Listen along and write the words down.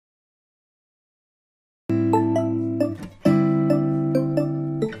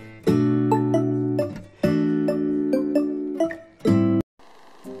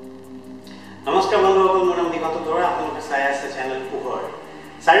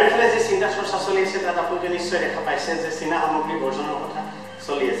চাৰিওফালে যে চিন্তা চৰ্চা চলি আছে তাত আপোনালোকে নিশ্চয় দেখা পাইছে যে চীনা সামগ্ৰী বৰ্জনৰ কথা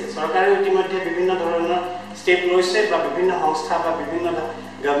চলি আছে চৰকাৰে ইতিমধ্যে বিভিন্ন ধৰণৰ ষ্টেপ লৈছে বা বিভিন্ন সংস্থা বা বিভিন্ন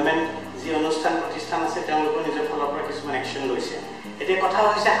গভৰ্ণমেণ্ট যি অনুষ্ঠান প্ৰতিষ্ঠান আছে তেওঁলোকৰ নিজৰ ফালৰ পৰা কিছুমান একশ্যন লৈছে এতিয়া কথা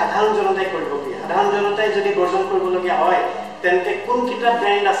হৈছে সাধাৰণ জনতাই কৰিব কি সাধাৰণ জনতাই যদি বৰ্জন কৰিবলগীয়া হয় তেন্তে কোনকিটা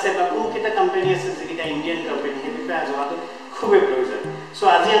ব্ৰেণ্ড আছে বা কোনকিটা কোম্পানী আছে যিকিটা ইণ্ডিয়ান কোম্পানী সেই বিষয়ে জনাটো খুবেই প্ৰয়োজন সো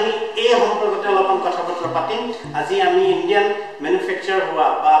আজি আমি এই সম্পৰ্কতে অলপমান কথা বতৰা পাতিম আজি আমি ইণ্ডিয়ান মেনুফেকচাৰ হোৱা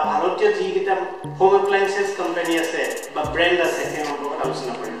বা ভাৰতীয় যিকিটা হোম এপ্লায়েন্সেছ কোম্পানী আছে বা ব্ৰেণ্ড আছে সেই সম্পৰ্কত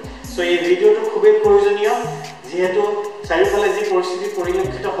আলোচনা কৰিম সো এই ভিডিঅ'টো খুবেই প্ৰয়োজনীয় যেহেতু চাৰিওফালে যি পৰিস্থিতি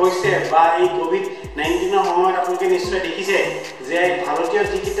পৰিলক্ষিত হৈছে বা এই কোভিড-19 সময়ত আপোনালোকে নিশ্চয় দেখিছে যে ভাৰতীয়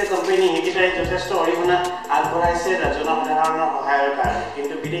যিকিটা কোম্পানী সেইকিটাই যথেষ্ট অৰিহণা আগবঢ়াইছে জনসাধাৰণৰ সহায়ৰ কাৰণে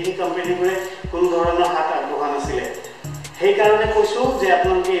কিন্তু বিদেশী কোম্পানীবোৰে কোনো ধৰণৰ হাত আগবঢ়োৱা নাছিলে সেই কাৰণে কৈছোঁ যে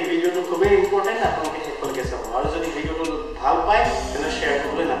আপোনালোকে এই ভিডিঅ'টো খুবেই ইম্পৰ্টেণ্ট আপোনালোকে শেষলৈকে চাব আৰু যদি ভিডিঅ'টো ভাল পায় তেন্তে শ্বেয়াৰ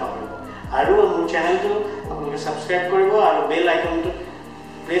কৰিবলৈ নাপাহৰিব আৰু মোৰ চেনেলটো আপোনালোকে ছাবস্ক্ৰাইব কৰিব আৰু বেল আইকনটো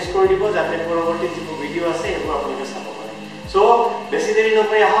প্ৰেছ কৰি দিব যাতে পৰৱৰ্তী যিবোৰ ভিডিঅ' আছে সেইবোৰ আপোনালোকে চাব পাৰে সো বেছি দেৰি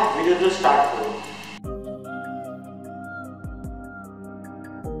নকৰি আহক ভিডিঅ'টো ষ্টাৰ্ট কৰোঁ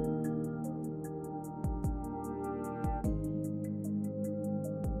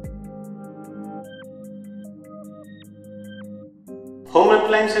হোম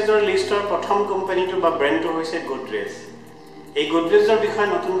এপ্লায়েন্সেছৰ লিষ্টৰ প্ৰথম কোম্পানীটো বা ব্ৰেণ্ডটো হৈছে গোদৰেজ এই গোদৰেজৰ বিষয়ে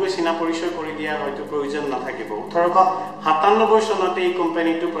নতুনকৈ চিনা পৰিচয় কৰি দিয়া হয়তো প্ৰয়োজন নাথাকিব 1897 চনতে এই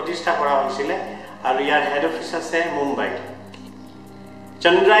কোম্পানীটো প্ৰতিষ্ঠা কৰা হৈছিল আৰু ইয়াৰ হেড অফিচ আছে মুম্বাইত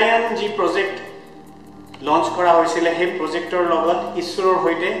চন্দ্ৰায়ন যি প্ৰজেক্ট লঞ্চ কৰা হৈছিল সেই প্ৰজেক্টৰ লগত ইছৰোৰ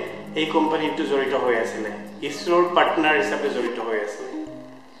সৈতে এই কোম্পানীটো জড়িত হৈ আছিল ইছৰোৰ পাৰ্টনাৰ হিচাপে জড়িত হৈ আছিল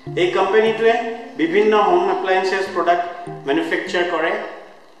এই কোম্পানীটোৱে বিভিন্ন হোম এপ্লায়েন্সেছ প্ৰডাক্ট মেনুফেকচাৰ কৰে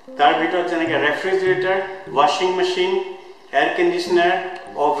তাৰ ভিতৰত যেনেকৈ ৰেফ্ৰিজাৰেটৰ ৱাশ্বিং machine air conditioner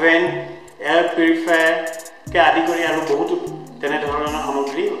oven air purifier কে আদি কৰি আৰু বহুতো তেনে ধৰণৰ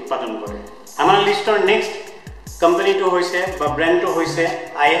সামগ্ৰী উৎপাদন কৰে আমাৰ লিষ্টৰ নেক্সট কোম্পানীটো হৈছে বা ব্ৰেণ্ডটো হৈছে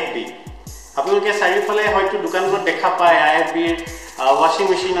IFB আপোনালোকে চাৰিওফালে হয়তো দোকানবোৰত দেখা পায় IFBৰ ৱাশ্বিং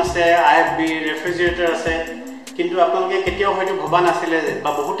মেচিন আছে IFBৰ ৰেফ্ৰিজাৰেটৰ আছে কিন্তু আপোনালোকে কেতিয়াও হয়তো ভবা নাছিলে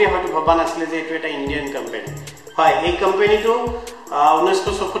বা বহুতে হয়তো ভবা নাছিলে যে এইটো এটা ইণ্ডিয়ান কোম্পানী হয় এই কোম্পানীটো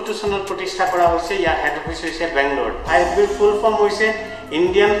 1974 চনত প্ৰতিষ্ঠা কৰা হৈছে ইয়াৰ হেড অফিচ হৈছে বেংগলোৰ IFBৰ ফুল ফৰ্ম হৈছে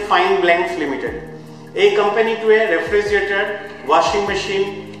ইণ্ডিয়ান ফাইন ব্লেংকছ লিমিটেড এই কোম্পানীটোৱে ৰেফ্ৰিজাৰেটৰ ৱাশ্বিং মেচিন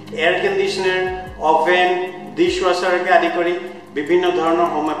এয়াৰ কণ্ডিশ্যনাৰ অভেন ডিছৱাশ্বাৰকে আদি কৰি বিভিন্ন ধৰণৰ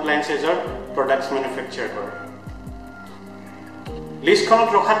হোম এপ্লায়েন্সেছৰ প্ৰডাক্টছ মেনুফেকচাৰ কৰে লিষ্টখনত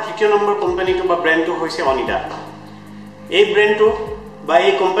ৰখা তৃতীয় নম্বৰ কোম্পানীটো বা ব্ৰেণ্ডটো হৈছে অনিডা এই ব্ৰেণ্ডটো বা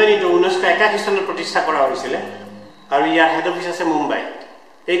এই কোম্পানীটো 1981 চনত প্ৰতিষ্ঠা কৰা হৈছিল আৰু ইয়াৰ হেড অফিচ আছে মুম্বাই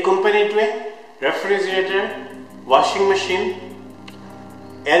এই কোম্পানীটোৱে ৰেফ্ৰিজাৰেটৰ ৱাশ্বিং মেচিন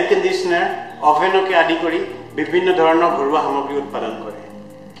এয়াৰ কণ্ডিশ্যনাৰ অভেনকে আদি কৰি বিভিন্ন ধৰণৰ ঘৰুৱা সামগ্ৰী উৎপাদন কৰে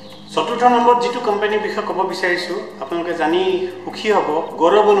চতুৰ্থ নম্বৰত যিটো কোম্পানীৰ বিষয়ে ক'ব বিচাৰিছোঁ আপোনালোকে জানি সুখী হ'ব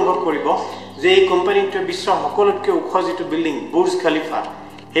গৌৰৱ অনুভৱ কৰিব যে এই কোম্পানীটোৱে বিশ্বৰ সকলোতকৈ ওখ যিটো বিল্ডিং বুৰ্জ খলিফা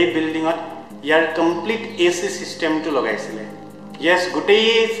সেই বিল্ডিঙত ইয়াৰ কমপ্লিট AC চিষ্টেমটো লগাইছিলে ইয়েছ গোটেই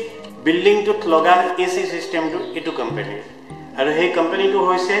বিল্ডিংটোত লগা AC চিষ্টেমটো এইটো কোম্পানীৰ আৰু সেই কোম্পানীটো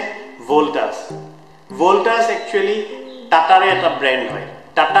হৈছে ভল্টাছ একচুৱেলি টাটাৰে এটা ব্ৰেণ্ড হয়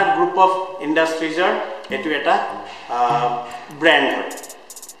টাটা গ্ৰুপ অফ ইণ্ডাষ্ট্ৰিজৰ এইটো এটা ব্ৰেণ্ড হয়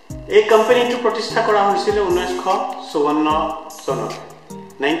এই কোম্পানীটো প্ৰতিষ্ঠা কৰা হৈছিল 1954 চনত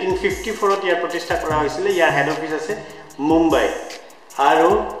 1954ত ইয়াৰ প্ৰতিষ্ঠা কৰা হৈছিল ইয়াৰ হেড অফিচ আছে মুম্বাই আৰু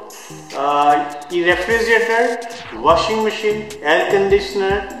ই ৰেফ্ৰিজাৰেটৰ ৱাশ্বিং machine air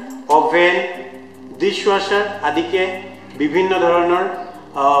conditioner oven dishwasher আদিকে বিভিন্ন ধৰণৰ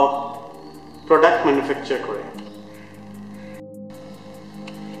প্ৰডাক্ট মেনুফেকচাৰ কৰে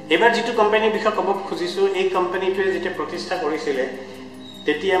এবাৰ যিটো কোম্পানীৰ বিষয়ে ক'ব খুজিছোঁ এই কোম্পানীটোৱে যেতিয়া প্ৰতিষ্ঠা কৰিছিলে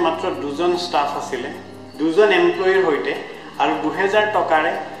তেতিয়া মাত্ৰ 2জন ষ্টাফ আছিল 2জন এমপ্লয়িৰ সৈতে আৰু 2000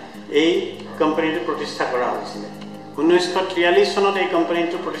 টকাৰে এই কোম্পানীটো প্ৰতিষ্ঠা কৰা হৈছিল 1943 চনত এই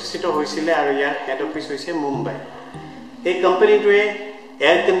কোম্পানীটো প্ৰতিষ্ঠিত হৈছিল আৰু ইয়াৰ হেড অফিচ হৈছে মুম্বাই এই কোম্পানীটোৱে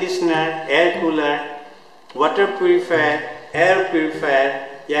air conditioner air cooler water purifier air purifier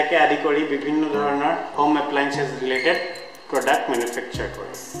ইয়াকে আদি কৰি বিভিন্ন ধৰণৰ হোম এপ্লায়েন্সেছ ৰিলেটেড প্ৰডাক্ট মেনুফেকচাৰ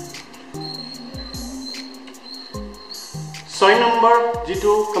কৰে 6 নম্বৰ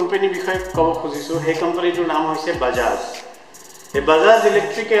যিটো কোম্পানীৰ বিষয়ে ক'ব খুজিছোঁ সেই কোম্পানীটোৰ নাম হৈছে বাজাজ এই বাজাজ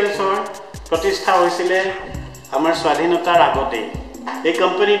ইলেক্ট্ৰিকেলছৰ প্ৰতিষ্ঠা হৈছিলে আমাৰ স্বাধীনতাৰ আগতেই এই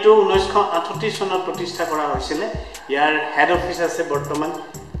কোম্পানীটো 1968 চনত প্ৰতিষ্ঠা কৰা হৈছিল ইয়াৰ হেড অফিচ আছে বৰ্তমান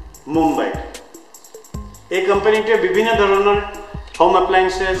মুম্বাইত এই কোম্পানীটোৱে বিভিন্ন ধৰণৰ হোম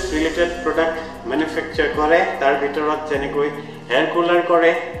এপ্লায়েন্সেছ ৰিলেটেড প্ৰডাক্ট মেনুফেকচাৰ কৰে তাৰ ভিতৰত যেনেকৈ এয়াৰ কুলাৰ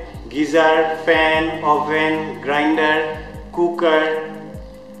কৰে, গিজাৰ, ফেন, অভেন, গ্ৰাইণ্ডাৰ, কুকাৰ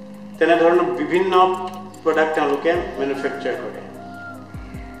তেনেধৰণৰ বিভিন্ন প্ৰডাক্ট তেওঁলোকে মেনুফেকচাৰ কৰে।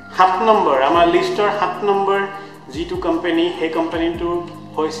 7 নম্বৰ আমাৰ লিষ্টৰ 7 নম্বৰ যিটো কোম্পানী সেই কোম্পানীটো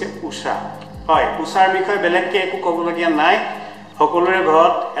হৈছে উষা। হয়, উষাৰ বিষয়ে বেলেগকৈ একো ক'বলগীয়া নাই। সকলোৰে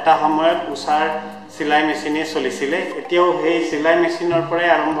ঘৰত এটা সময়ত উষাৰ চিলাই মেচিনে চলিছিলে। এতিয়াও সেই চিলাই মেচিনৰ পৰাই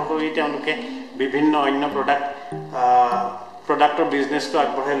আৰম্ভ কৰি তেওঁলোকে বিভিন্ন অন্য প্ৰডাক্টৰ বিজনেছটো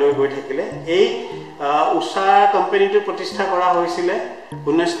আগবঢ়াই লৈ গৈ থাকিলে। এই উষা কোম্পানীটো প্ৰতিষ্ঠা কৰা হৈছিলে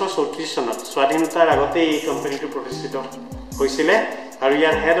 1934 চনত। স্বাধীনতাৰ আগতে এই কোম্পানীটো প্ৰতিষ্ঠিত হৈছিলে আৰু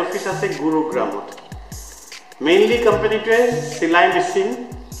ইয়াৰ হেড অফিচ আছে গুৰুগ্ৰামত। মেইনলি কোম্পানীটোৱে চিলাই মেচিন,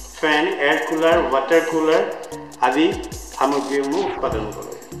 ফেন, এয়াৰ কুলাৰ, ৱাটাৰ কুলাৰ আদি সামগ্ৰীসমূহ উৎপাদন কৰে।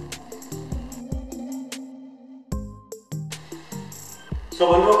 সো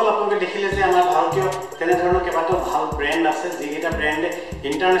বন্ধুসকল, আপোনালোকে দেখিলে যে আমাৰ ভাৰতীয় তেনেধৰণৰ কেইবাটাও ভাল ব্ৰেণ্ড আছে, যিকেইটা ব্ৰেণ্ডে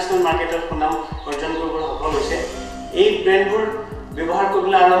ইণ্টাৰনেশ্যনেল মাৰ্কেটত সুনাম অৰ্জন কৰিবলৈ সফল হৈছে। এই ব্ৰেণ্ডবোৰ ব্যৱহাৰ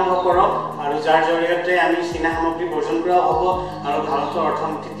কৰিবলৈ আৰম্ভ কৰক আৰু যাৰ জৰিয়তে আমি চীনা সামগ্ৰী বৰ্জন কৰাও হ'ব আৰু ভাৰতৰ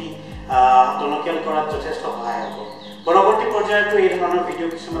অৰ্থনীতি টনকিয়াল কৰাত যথেষ্ট সহায় হ'ব। পৰৱৰ্তী পৰ্যায়তো এই ধৰণৰ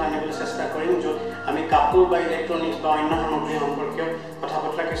ভিডিঅ' কিছুমান আনিবলৈ চেষ্টা কৰিম, য'ত আমি কাপোৰ বা ইলেক্ট্ৰনিক্স বা অন্য সামগ্ৰী সম্পৰ্কীয় কথা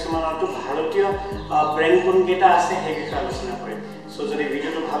বতৰা কিছুমানতো ভাৰতীয় ব্ৰেণ্ড কোনকেইটা আছে সেই বিষয়ে আলোচনা কৰিম। সো যদি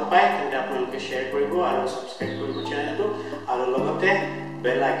ভিডিঅ'টো ভাল পায় তেন্তে আপোনালোকে শ্বেয়াৰ কৰিব আৰু ছাবস্ক্ৰাইব কৰিব চেনেলটো আৰু লগতে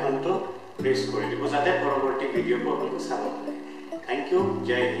বেল আইকনটো প্ৰেছ কৰি দিব যাতে পৰৱৰ্তী ভিডিঅ'বোৰ আপোনালোকে চাব পাৰে। Thank U.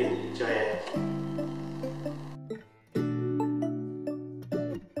 জয় হিন্দ, জয় আই।